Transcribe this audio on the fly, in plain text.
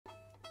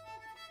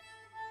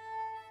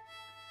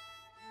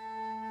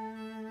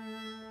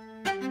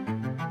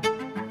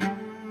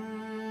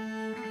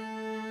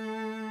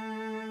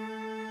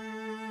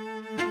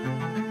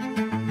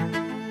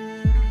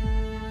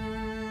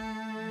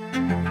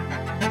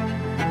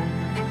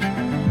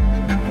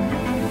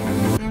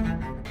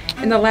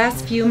In the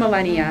last few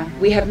millennia,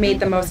 we have made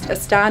the most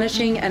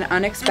astonishing and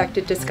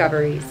unexpected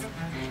discoveries.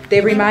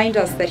 They remind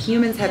us that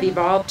humans have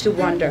evolved to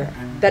wonder,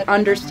 that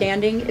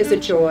understanding is a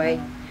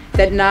joy,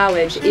 that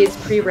knowledge is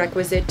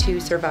prerequisite to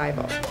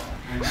survival.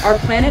 Our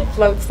planet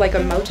floats like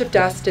a mote of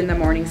dust in the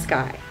morning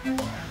sky.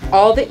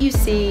 All that you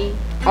see,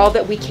 all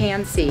that we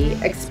can see,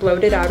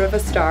 exploded out of a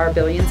star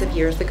billions of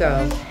years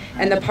ago,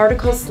 and the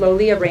particles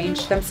slowly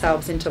arranged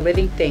themselves into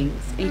living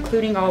things,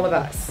 including all of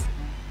us.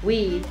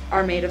 We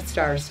are made of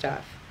star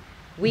stuff.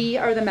 We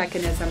are the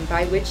mechanism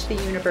by which the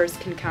universe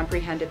can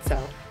comprehend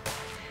itself.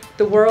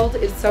 The world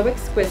is so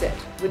exquisite,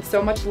 with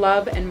so much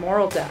love and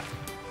moral depth.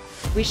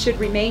 We should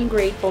remain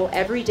grateful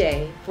every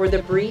day for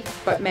the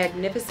brief but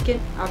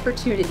magnificent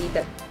opportunity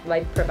that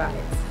life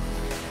provides.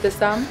 The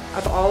sum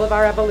of all of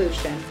our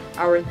evolution,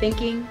 our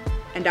thinking,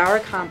 and our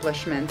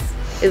accomplishments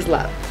is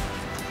love.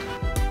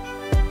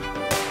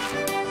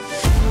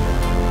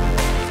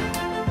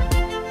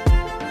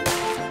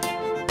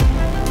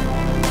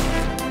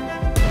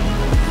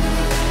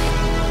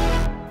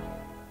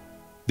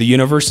 The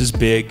universe is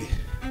big,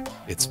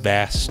 it's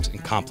vast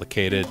and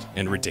complicated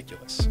and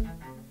ridiculous.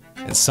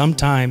 And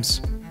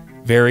sometimes,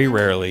 very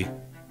rarely,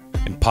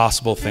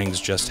 impossible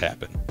things just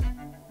happen.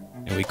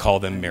 And we call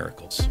them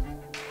miracles.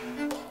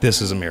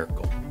 This is a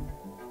miracle.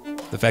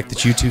 The fact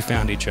that you two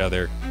found each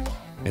other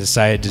and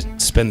decided to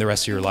spend the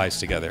rest of your lives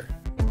together.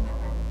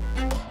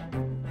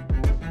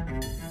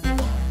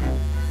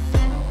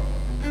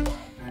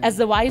 As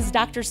the wise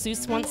Dr.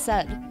 Seuss once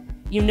said,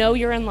 you know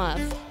you're in love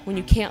when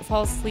you can't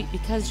fall asleep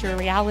because your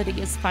reality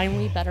is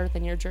finally better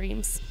than your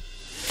dreams.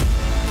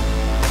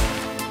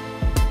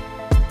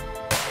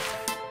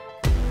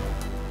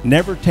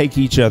 Never take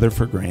each other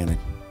for granted.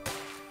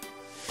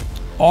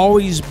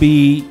 Always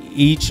be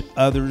each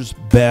other's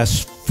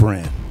best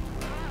friend.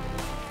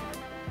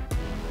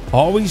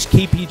 Always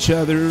keep each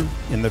other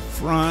in the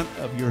front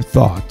of your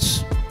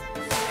thoughts.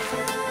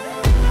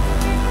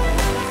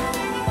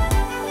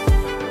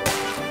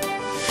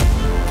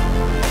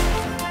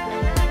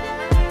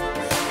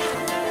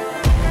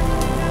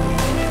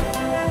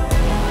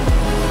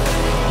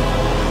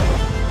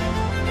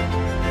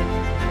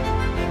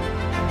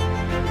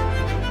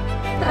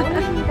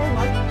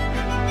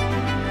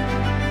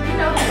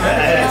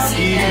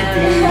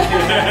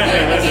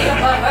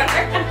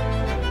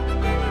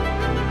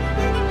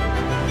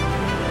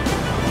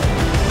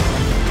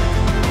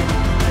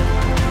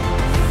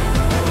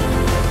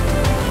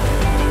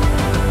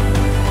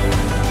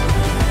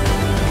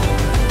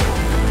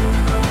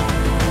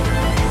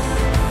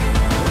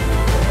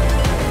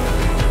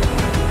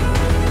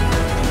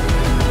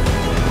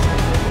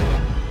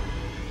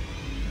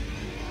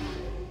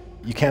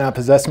 You cannot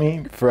possess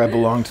me, for I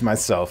belong to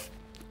myself.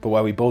 But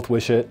while we both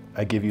wish it,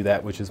 I give you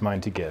that which is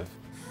mine to give.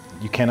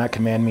 You cannot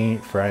command me,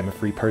 for I am a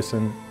free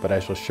person, but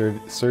I shall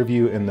serve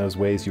you in those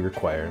ways you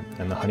require,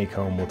 and the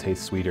honeycomb will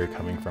taste sweeter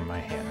coming from my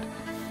hand.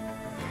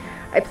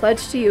 I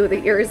pledge to you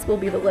that yours will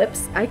be the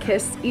lips I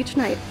kiss each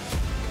night,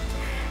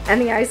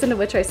 and the eyes into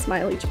which I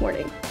smile each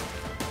morning.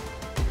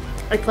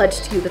 I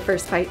pledge to you the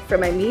first bite from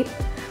my meat,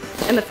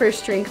 and the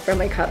first drink from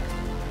my cup.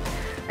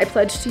 I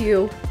pledge to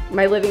you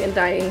my living and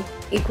dying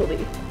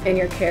equally in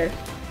your care,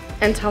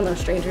 and tell no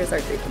strangers our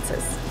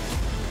grievances.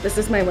 This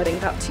is my wedding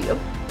vow to you.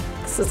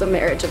 This is a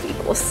marriage of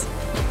equals.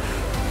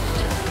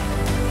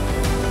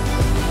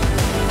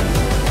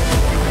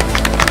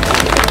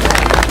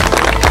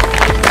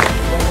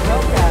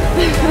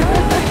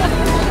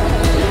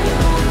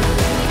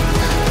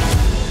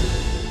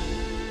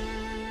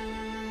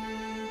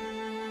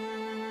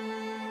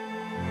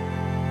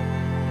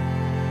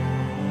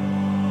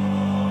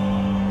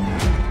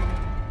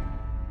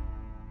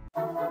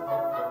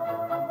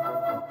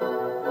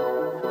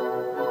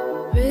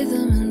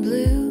 Rhythm and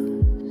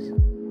blues,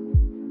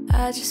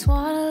 I just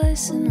wanna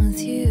listen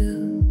with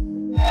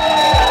you.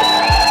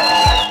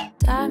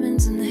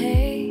 Diamonds in the